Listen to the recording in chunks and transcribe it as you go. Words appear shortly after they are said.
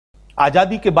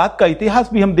आजादी के बाद का इतिहास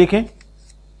भी हम देखें,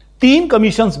 3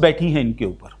 कमीशंस बैठी हैं इनके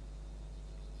ऊपर।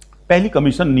 पहली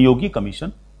कमीशन नियोगी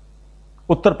कमीशन,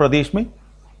 उत्तर प्रदेश में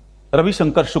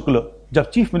रविशंकर शुक्ल जब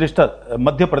चीफ मिनिस्टर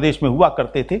मध्य प्रदेश में हुआ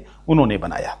करते थे, उन्होंने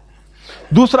बनाया।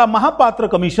 दूसरा महापात्र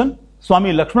कमीशन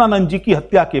स्वामी लक्ष्मणानंद जी की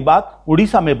हत्या के बाद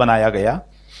उड़ीसा में बनाया गया।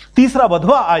 तीसरा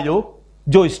वधवा आयोग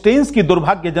जो स्टेन्स की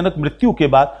दुर्भाग्यजनक मृत्यु के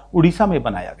बाद उड़ीसा में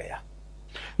बनाया गया।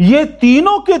 ये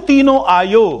तीनों के तीनों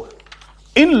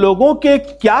आयोग इन लोगों के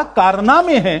क्या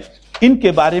कारनामे हैं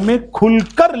इनके बारे में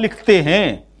खुलकर लिखते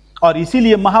हैं, और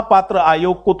इसीलिए महापात्र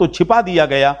आयोग को तो छिपा दिया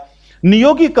गया।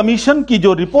 नियोगी कमीशन की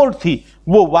जो रिपोर्ट थी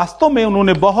वो वास्तव में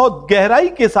उन्होंने बहुत गहराई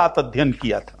के साथ अध्ययन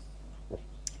किया था,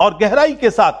 और गहराई के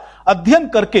साथ अध्ययन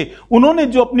करके उन्होंने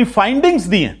जो अपनी फाइंडिंग्स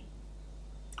दी हैं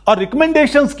और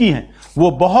रिकमेंडेशंस की हैं वो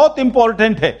बहुत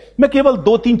इंपॉर्टेंट है। मैं केवल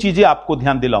 2-3 चीजें आपको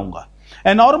ध्यान दिलाऊंगा।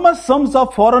 Enormous sums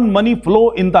of foreign money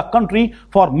flow in the country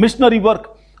for missionary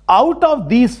work. Out of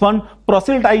these fund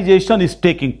proselytization is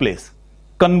taking place.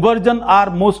 Conversion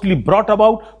are mostly brought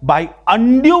about by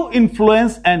undue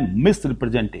influence and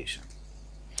misrepresentation.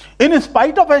 In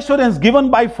spite of assurance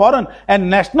given by foreign and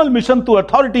national mission to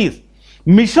authorities,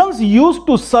 missions used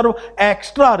to serve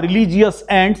extra religious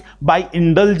ends by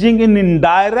indulging in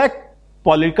indirect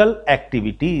political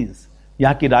activities.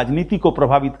 यहां की राजनीति को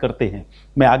प्रभावित करते हैं।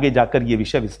 मैं आगे जाकर यह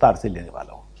विषय विस्तार से लेने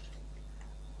वाला हूं।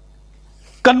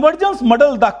 Conversions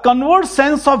muddle the convert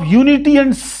sense of unity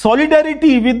and solidarity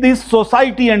with this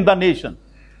society and the nation.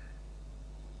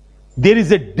 There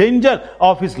is a danger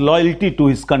of his loyalty to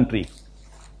his country.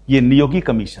 ये नियोगी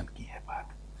कमीशन की है बात,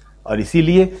 और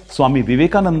इसीलिए स्वामी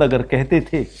विवेकानंद अगर कहते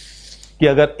थे कि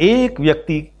अगर एक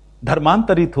व्यक्ति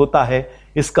धर्मांतरित होता है,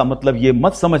 इसका मतलब ये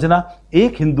मत समझना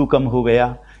एक हिंदू कम हो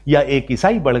गया या एक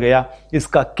ईसाई बढ़ गया।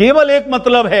 इसका केवल एक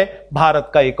मतलब है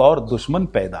भारत का एक और दुश्मन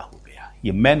पैदा हो गया।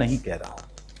 ये मैं नहीं कह रहा हूं,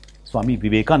 स्वामी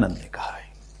विवेकानंद ने कहा है।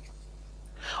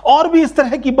 और भी इस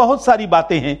तरह की बहुत सारी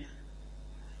बातें हैं।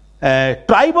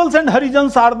 Tribals and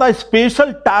Harijans are the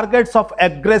special targets of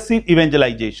aggressive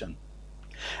evangelization.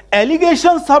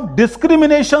 Allegations of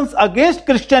discriminations against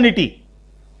Christianity,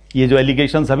 ये जो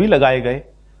एलिगेशंस अभी लगाए गए,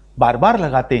 बार बार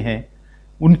लगाते हैं,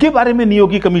 उनके बारे में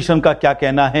नियोगी कमीशन का क्या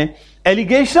कहना है?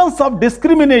 Allegations of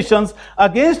discriminations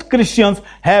against Christians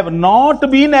have not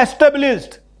been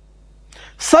established.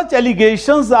 Such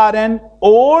allegations are an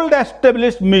old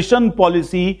established mission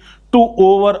policy to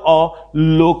overawe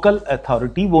local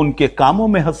authority. वो उनके कामों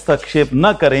में हस्तक्षेप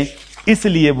न करें,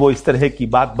 इसलिए वो इस तरह की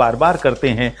बात बार बार करते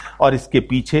हैं, और इसके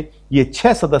पीछे ये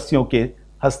 6 सदस्यों के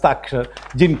हस्ताक्षर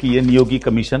जिनकी ये नियोगी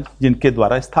कमीशन जिनके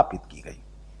द्वारा स्थापित की गई।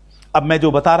 अब मैं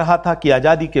जो बता रहा था कि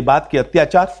आजादी के बाद के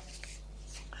अत्याचार,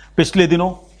 पिछले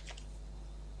दिनों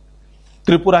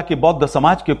त्रिपुरा के बौद्ध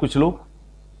समाज के कुछ लोग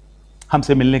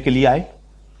हमसे मिलने के लिए आए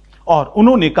और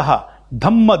उन्होंने कहा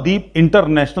धम्मदीप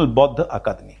इंटरनेशनल बौद्ध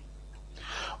अकादमी,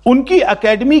 उनकी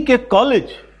एकेडमी के कॉलेज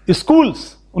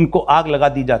स्कूल्स, उनको आग लगा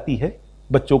दी जाती है,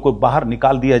 बच्चों को बाहर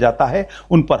निकाल दिया जाता है,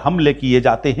 उन पर हमले किए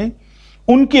जाते हैं।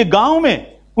 उनके गांव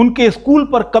में उनके स्कूल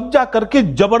पर कब्जा करके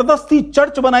जबरदस्ती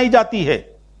चर्च बनाई जाती है,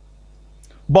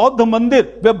 बौद्ध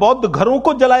मंदिर व बौद्ध घरों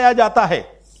को जलाया जाता है।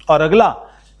 और अगला,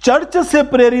 चर्च से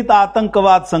प्रेरित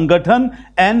आतंकवाद संगठन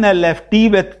NLFT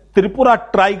व त्रिपुरा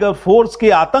टाइगर फोर्स के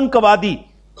आतंकवादी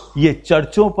ये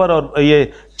चर्चों पर और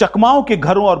ये चकमाओं के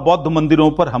घरों और बौद्ध मंदिरों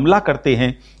पर हमला करते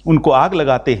हैं, उनको आग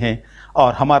लगाते हैं।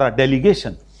 और हमारा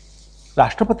डेलीगेशन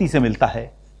राष्ट्रपति से मिलता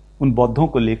है उन बौद्धों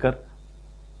को लेकर।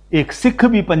 एक सिख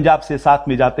भी पंजाब से साथ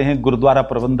में जाते हैं, गुरुद्वारा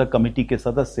प्रबंधक कमेटी के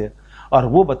सदस्य, और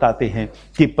वो बताते हैं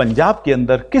कि पंजाब के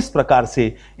अंदर किस प्रकार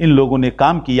से इन लोगों ने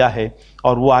काम किया है।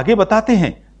 और वो आगे बताते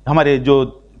हैं, हमारे जो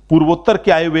पूर्वोत्तर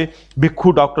के आए हुए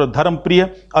भिक्खु डॉक्टर धर्मप्रिय,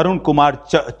 अरुण कुमार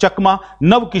चकमा,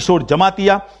 नव किशोर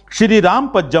जमातिया, श्री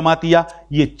रामपत जमातिया,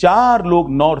 ये 4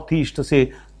 लोग नॉर्थ ईस्ट से,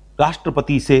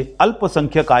 राष्ट्रपति से,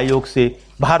 अल्पसंख्यक आयोग से,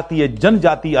 भारतीय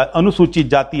जनजाति अनुसूचित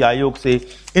जाति आयोग से,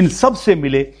 इन सब से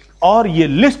मिले और ये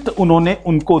लिस्ट उन्होंने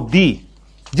उनको दी,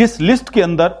 जिस लिस्ट के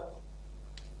अंदर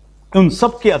उन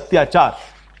सब के अत्याचार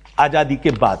आजादी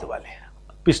के बाद वाले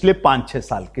पिछले 5-6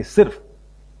 साल के सिर्फ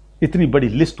इतनी बड़ी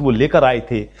लिस्ट वो लेकर आए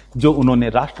थे जो उन्होंने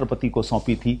राष्ट्रपति को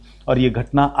सौंपी थी। और ये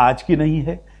घटना आज की नहीं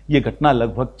है, ये घटना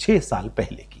लगभग 6 साल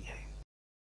पहले की।